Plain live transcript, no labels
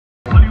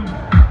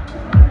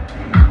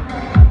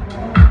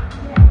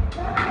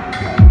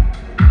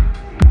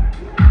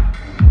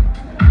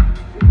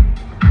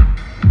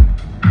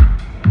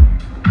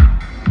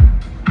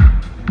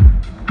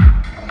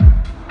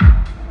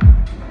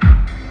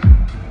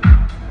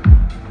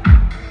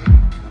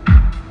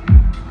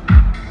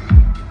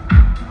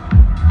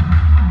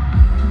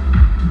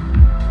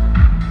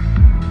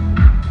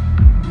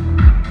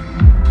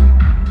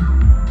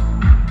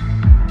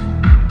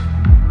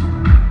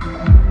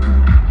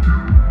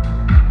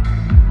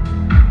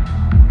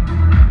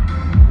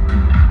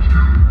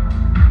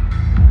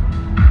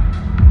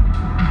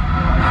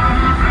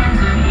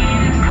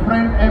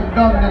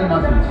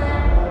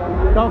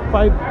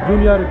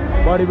junior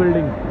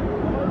bodybuilding.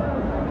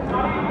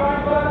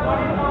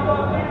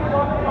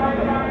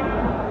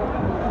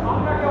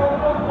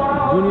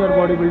 Junior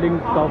bodybuilding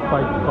top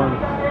 5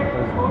 contest.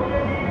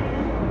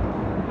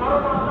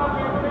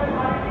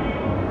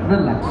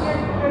 Relax.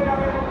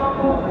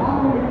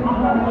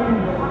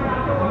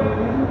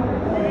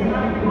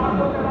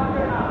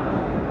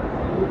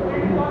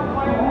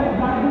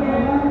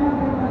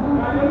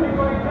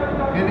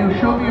 Can you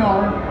show me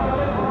your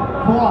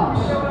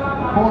forearms?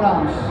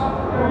 Forearms.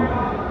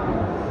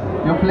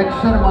 Your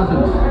flexor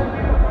muscles.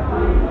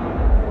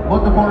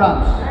 Both the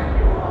forearms.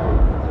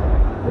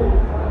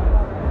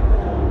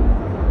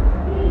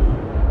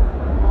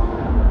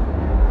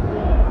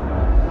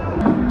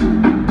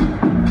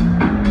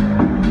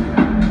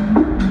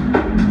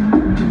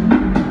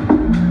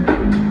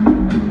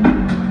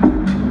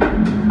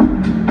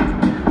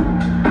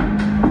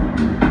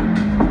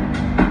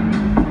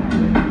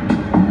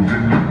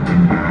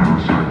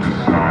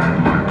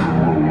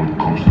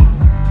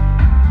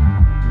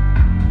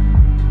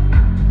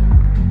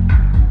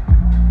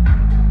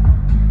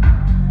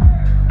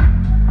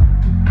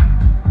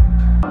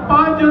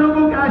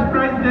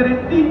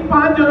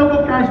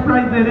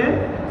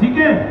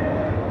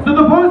 So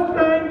the first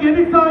rank, get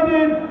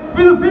excited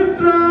with the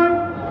 5th rank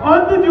on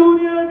the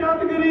junior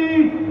category.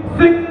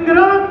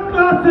 Sangram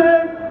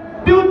Classic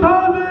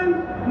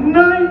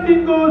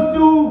 2019 goes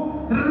to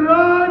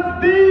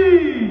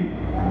Rajdeep.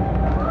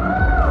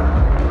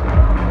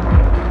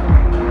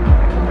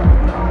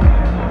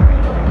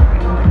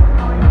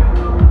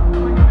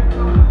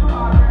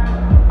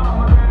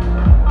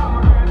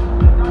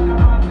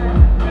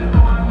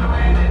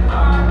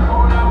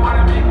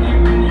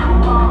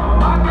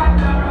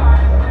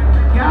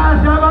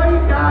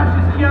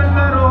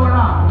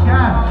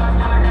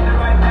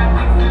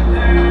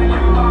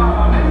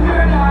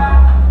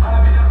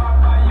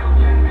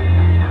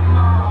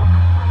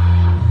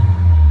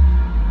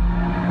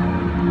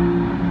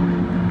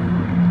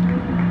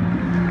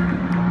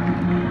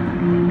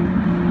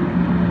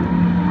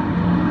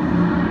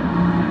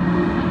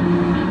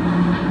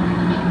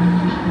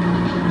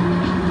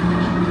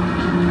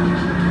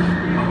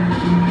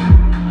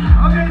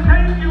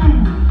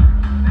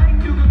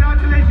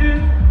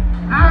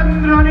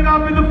 Running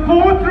up in the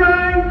 4th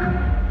rank,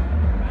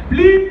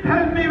 please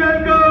help me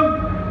welcome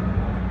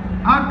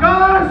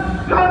Akash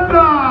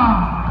Chandra.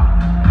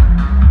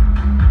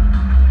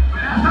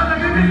 ऐसा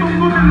लगे कि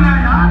तुमको मिल रहा है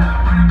यार,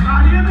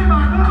 तालियां भी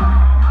मारो.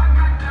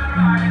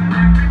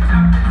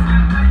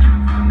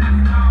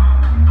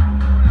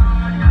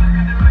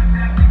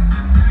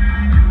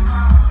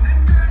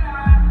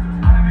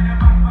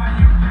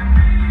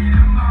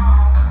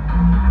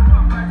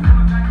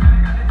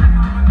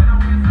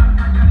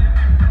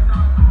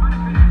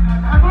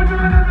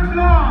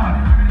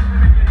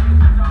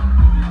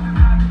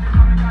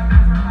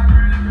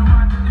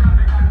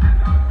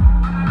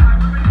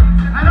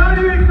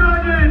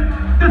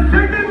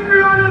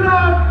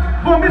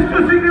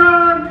 Mr.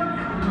 Sangram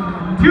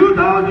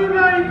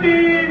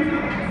 2019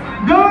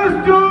 goes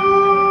to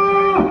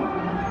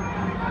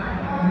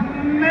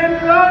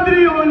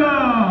Meladriola.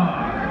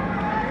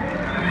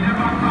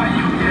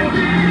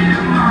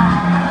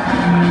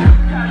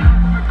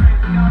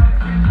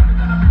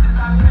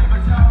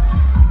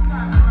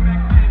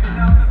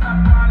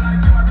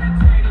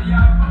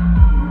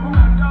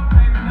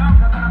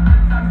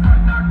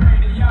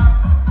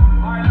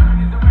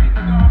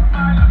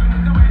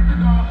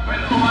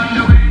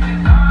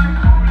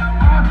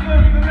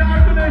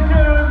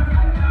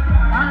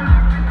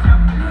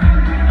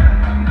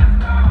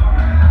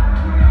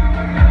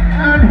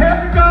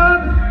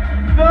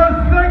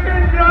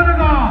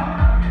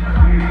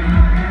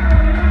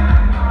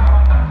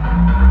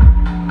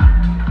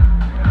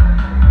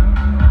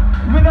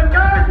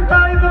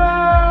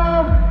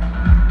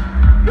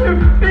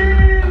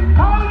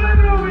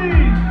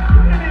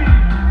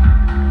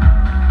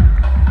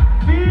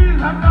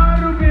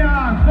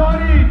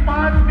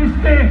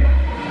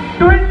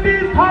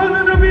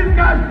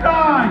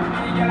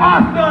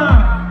 Awesome!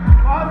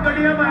 बहुत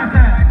बढ़िया मैच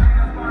है.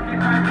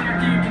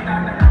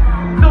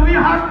 So we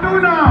have two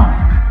now.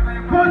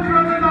 First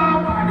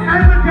runner-up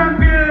and the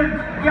champion.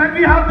 Can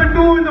we have the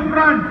two in the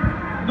front?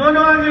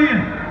 दोनों आगे.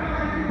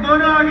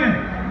 दोनों आगे.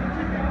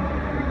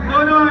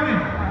 दोनों आगे.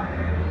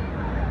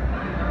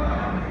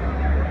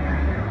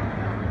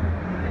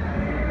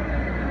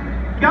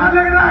 क्या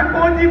लग रहा है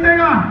कौन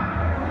जीतेगा?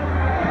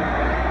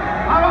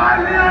 आवाज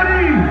नहीं आ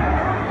रही.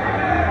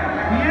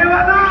 ये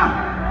वाला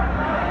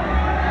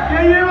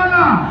ये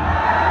वाला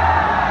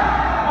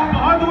वो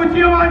बहुत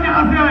ऊंची आवाज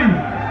यहां से आई.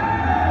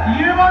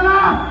 ये वाला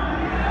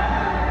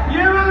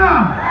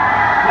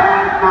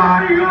oh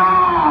my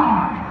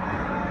God!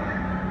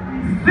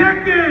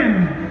 Second,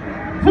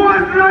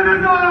 first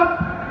runners up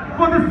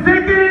for the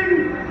second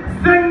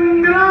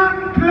Sangram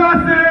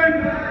Classic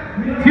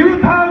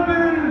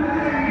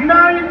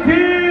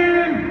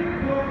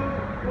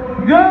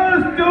 2019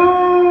 goes to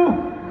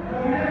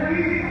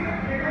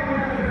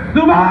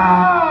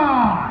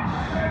Subhash.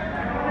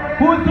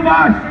 Who's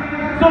Subhash?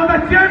 So the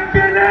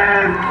champion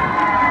is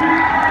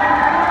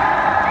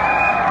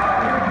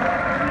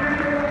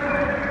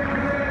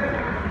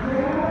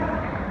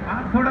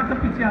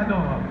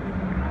over.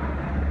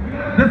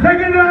 The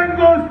second rank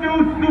goes to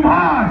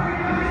Subhash.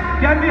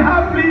 Can we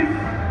have please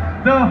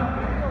the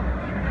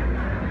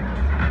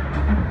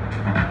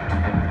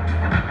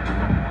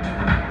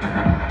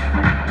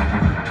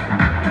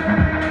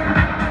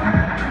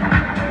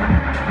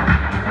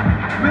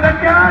with a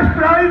cash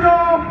prize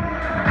of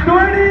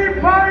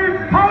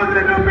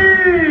 25,000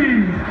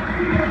 rupees.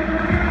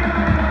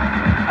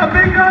 A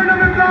big round of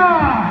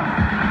applause.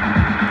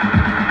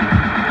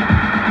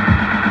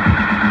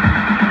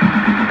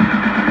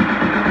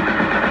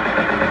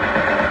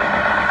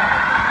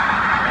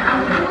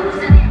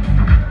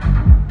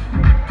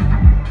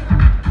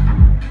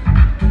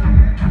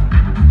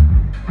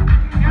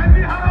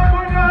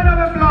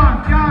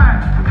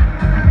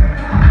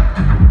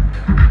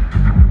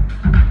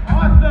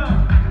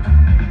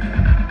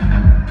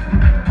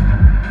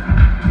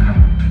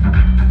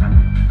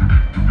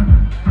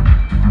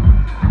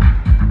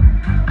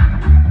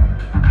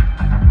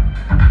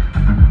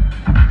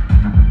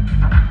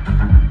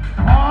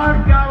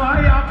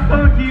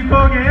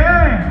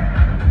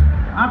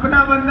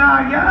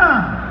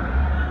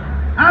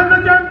 And the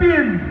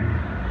champion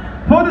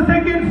for the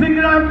second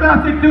Sangram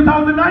Classic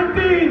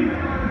 2019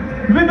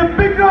 with a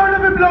big round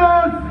of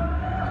applause,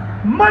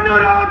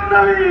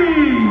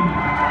 Navi.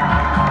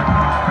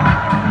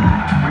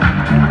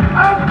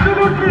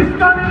 Absolutely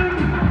stunning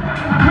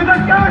with a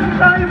cash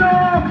prize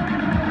of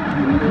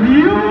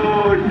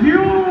huge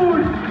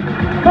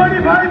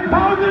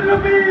 25,000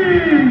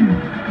 rupees.